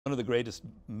One of the greatest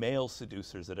male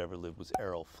seducers that ever lived was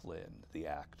Errol Flynn, the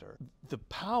actor. The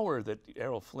power that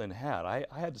Errol Flynn had, I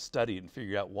had to study it and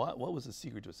figure out what was the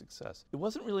secret to his success. It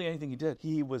wasn't really anything he did.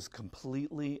 He was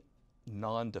completely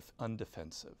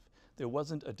undefensive. There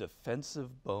wasn't a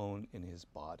defensive bone in his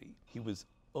body. He was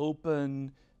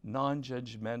open,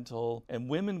 non-judgmental, and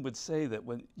women would say that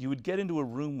when you would get into a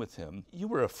room with him, you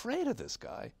were afraid of this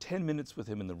guy. 10 minutes with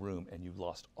him in the room and you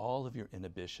lost all of your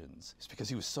inhibitions. It's because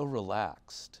he was so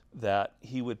relaxed that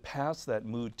he would pass that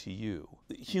mood to you.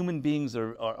 Human beings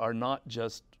are not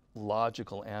just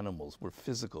logical animals. We're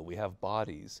physical, we have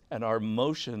bodies, and our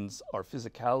emotions, our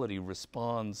physicality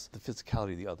responds to the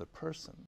physicality of the other person.